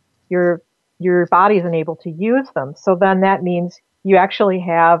 your body isn't able to use them. So then that means you actually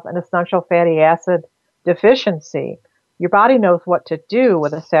have an essential fatty acid deficiency. Your body knows what to do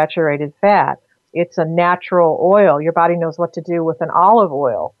with a saturated fat. It's a natural oil. Your body knows what to do with an olive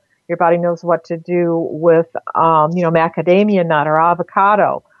oil. Your body knows what to do with, macadamia nut or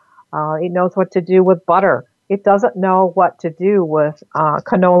avocado. It knows what to do with butter. It doesn't know what to do with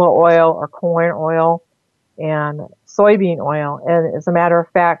canola oil or corn oil and soybean oil. And as a matter of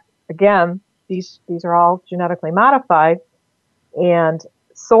fact, again, these are all genetically modified, and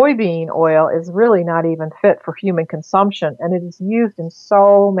soybean oil is really not even fit for human consumption, and it is used in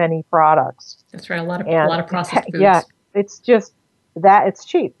so many products. That's right, a lot of processed foods. Yeah, it's just that it's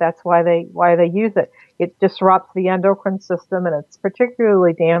cheap. That's why they use it. It disrupts the endocrine system, and it's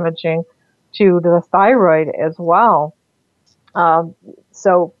particularly damaging to the thyroid as well.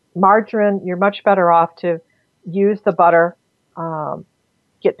 So margarine, you're much better off to use the butter,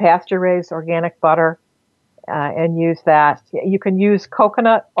 get pasture-raised organic butter, and use that. You can use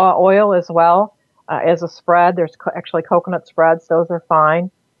coconut oil as well as a spread. There's actually coconut spreads. Those are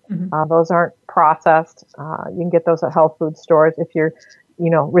fine. Mm-hmm. Those aren't processed. You can get those at health food stores. If you're,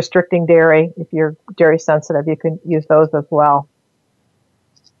 restricting dairy. If you're dairy sensitive, you can use those as well.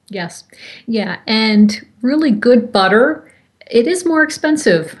 Yes. Yeah. And really good butter, it is more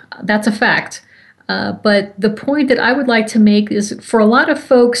expensive. That's a fact. But the point that I would like to make is for a lot of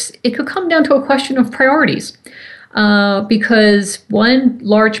folks, it could come down to a question of priorities. Because one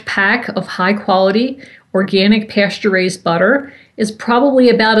large pack of high quality organic pasture raised butter is probably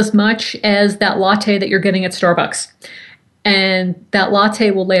about as much as that latte that you're getting at Starbucks. And that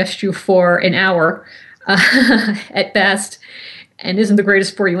latte will last you for an hour at best, and isn't the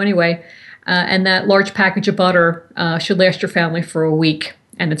greatest for you anyway. And that large package of butter should last your family for a week,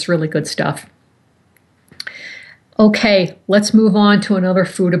 and it's really good stuff. Okay, let's move on to another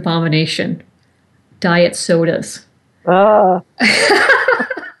food abomination, diet sodas. Where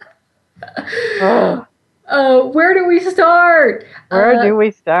do we start? Where do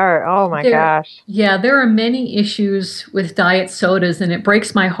we start? Oh my gosh. Yeah, there are many issues with diet sodas, and it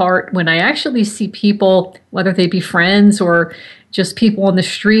breaks my heart when I actually see people, whether they be friends or just people on the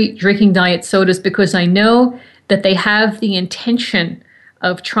street, drinking diet sodas, because I know that they have the intention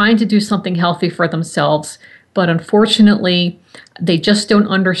of trying to do something healthy for themselves, but unfortunately, they just don't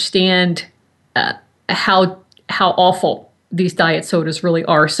understand how awful these diet sodas really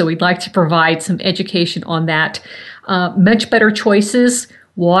are. So we'd like to provide some education on that. Much better choices: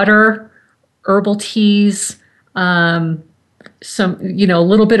 water, herbal teas, some, a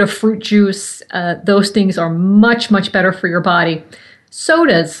little bit of fruit juice. Those things are much, much better for your body.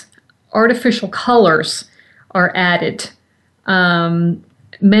 Sodas, artificial colors are added,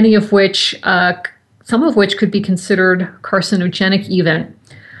 many of which, some of which could be considered carcinogenic even.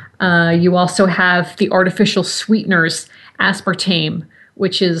 You also have the artificial sweeteners, aspartame,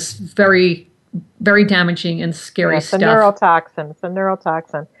 which is very, very damaging and scary stuff. It's a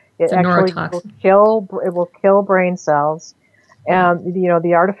neurotoxin. It will kill brain cells. And,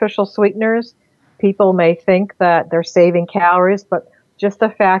 the artificial sweeteners, people may think that they're saving calories, but just the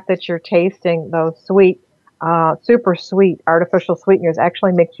fact that you're tasting those sweet, super sweet artificial sweeteners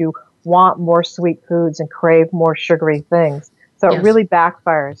actually makes you want more sweet foods and crave more sugary things. So It really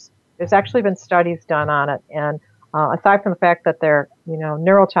backfires. There's actually been studies done on it. And aside from the fact that they're,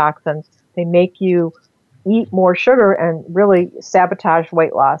 neurotoxins, they make you eat more sugar and really sabotage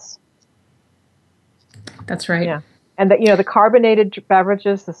weight loss. That's right. Yeah. And the carbonated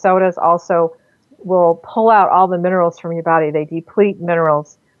beverages, the sodas also will pull out all the minerals from your body. They deplete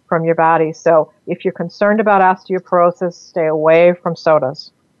minerals from your body. So if you're concerned about osteoporosis, stay away from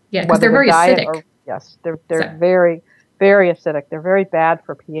sodas. Yeah, because they're very acidic. Yes, they're very, very acidic. They're very bad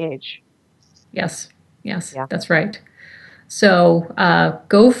for pH. Yes, that's right. So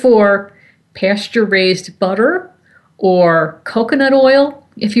go for pasture-raised butter or coconut oil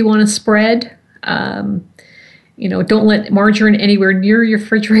if you want to spread. Don't let margarine anywhere near your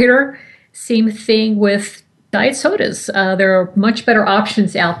refrigerator. Same thing with diet sodas. There are much better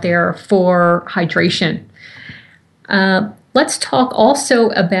options out there for hydration. Let's talk also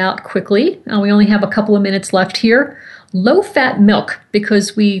about, quickly, we only have a couple of minutes left here, low-fat milk,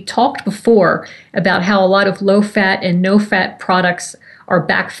 because we talked before about how a lot of low-fat and no-fat products are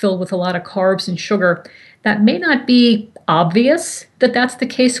backfilled with a lot of carbs and sugar. That may not be obvious that that's the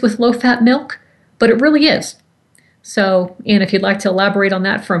case with low-fat milk, but it really is. So, Anne, if you'd like to elaborate on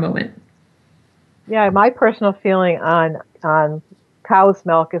that for a moment. Yeah, my personal feeling on cow's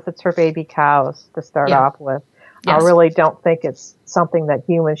milk is it's for baby cows to start off with. Yes. I really don't think it's something that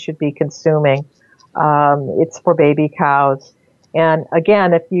humans should be consuming. It's for baby cows. And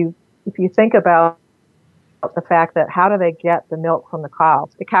again, if you think about the fact that how do they get the milk from the cow?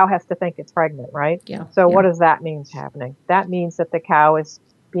 The cow has to think it's pregnant, right? Yeah. So what does that mean is happening? That means that the cow is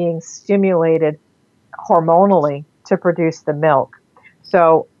being stimulated hormonally to produce the milk.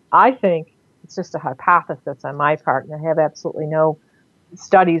 So I think it's just a hypothesis on my part, and I have absolutely no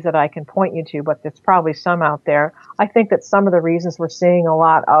studies that I can point you to, but there's probably some out there. I think that some of the reasons we're seeing a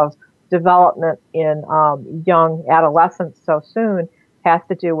lot of development in young adolescents so soon has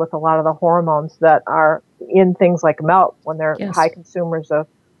to do with a lot of the hormones that are in things like milk when they're high consumers of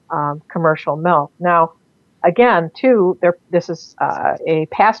commercial milk. Now, again, too, this is a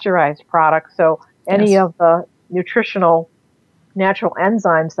pasteurized product, so any of the nutritional natural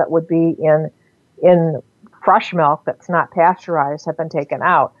enzymes that would be in fresh milk that's not pasteurized have been taken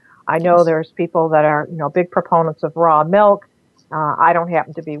out. I know there's people that are, big proponents of raw milk. I don't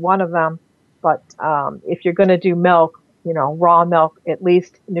happen to be one of them, but if you're going to do milk, raw milk, at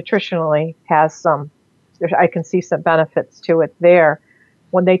least nutritionally, has I can see some benefits to it there.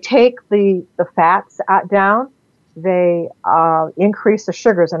 When they take the fats down, They increase the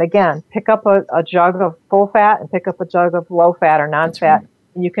sugars. And again, pick up a jug of full fat and pick up a jug of low fat or non-fat. Right.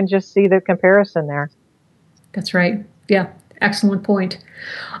 And you can just see the comparison there. That's right. Yeah. Excellent point.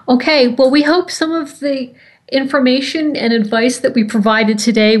 Okay. Well, we hope some of the information and advice that we provided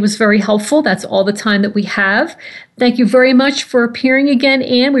today was very helpful. That's all the time that we have. Thank you very much for appearing again,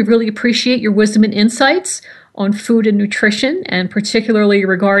 Anne. We really appreciate your wisdom and insights on food and nutrition, and particularly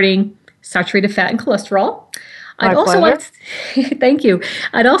regarding saturated fat and cholesterol. Thank you.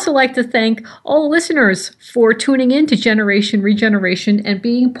 I'd also like to thank all the listeners for tuning in to Generation Regeneration and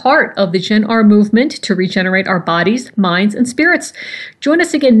being part of the Gen R movement to regenerate our bodies, minds, and spirits. Join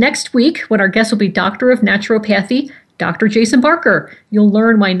us again next week when our guest will be Doctor of Naturopathy, Dr. Jason Barker. You'll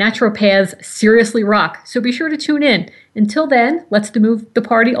learn why naturopaths seriously rock, so be sure to tune in. Until then, let's move the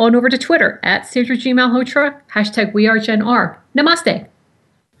party on over to Twitter at Sandra G. Malhotra, #WeAreGenR. Namaste.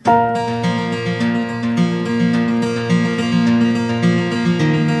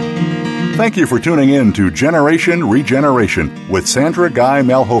 Thank you for tuning in to Generation Regeneration with Sandra Guy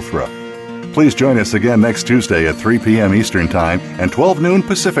Malhotra. Please join us again next Tuesday at 3 p.m. Eastern Time and 12 noon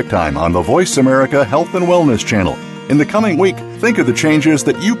Pacific Time on the Voice America Health and Wellness Channel. In the coming week, think of the changes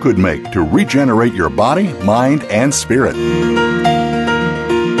that you could make to regenerate your body, mind, and spirit.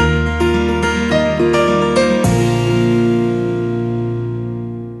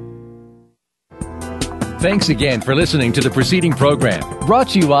 Thanks again for listening to the preceding program, brought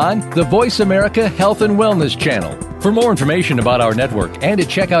to you on the Voice America Health and Wellness Channel. For more information about our network and to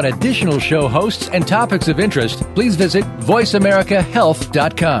check out additional show hosts and topics of interest, please visit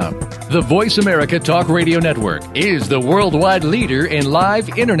voiceamericahealth.com. The Voice America Talk Radio Network is the worldwide leader in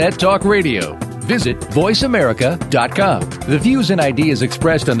live Internet talk radio. Visit voiceamerica.com. The views and ideas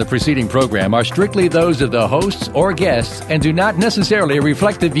expressed on the preceding program are strictly those of the hosts or guests and do not necessarily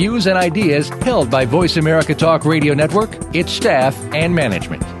reflect the views and ideas held by Voice America Talk Radio Network, its staff, and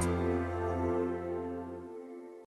management.